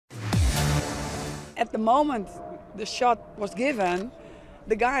at the moment the shot was given,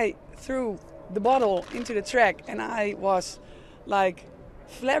 the guy threw the bottle into the track, and I was like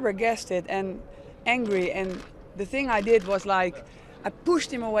flabbergasted and angry. And the thing I did was like, I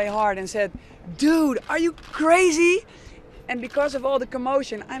pushed him away hard and said, "Dude, are you crazy?" And because of all the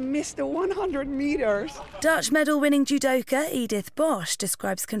commotion, I missed the 100 meters. Dutch medal-winning judoka Edith Bosch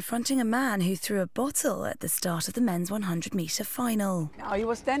describes confronting a man who threw a bottle at the start of the men's 100-metre final. Now, he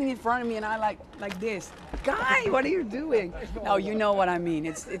was standing in front of me, and I like this. "Guy, what are you doing?" Now, you know what I mean.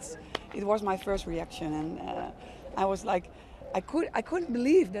 It was my first reaction, and I was like, I couldn't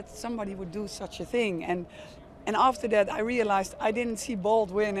believe that somebody would do such a thing. And after that, I realized I didn't see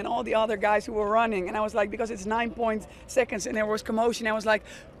Bolt win and all the other guys who were running. And I was like, because it's 9 seconds and there was commotion, I was like,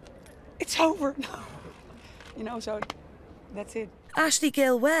 it's over. You know, so that's it. Ashley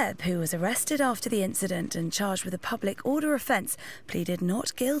Gill-Webb, who was arrested after the incident and charged with a public order offence, pleaded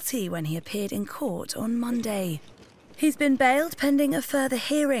not guilty when he appeared in court on Monday. He's been bailed pending a further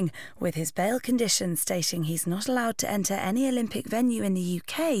hearing, with his bail conditions stating he's not allowed to enter any Olympic venue in the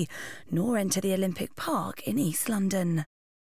UK, nor enter the Olympic Park in East London.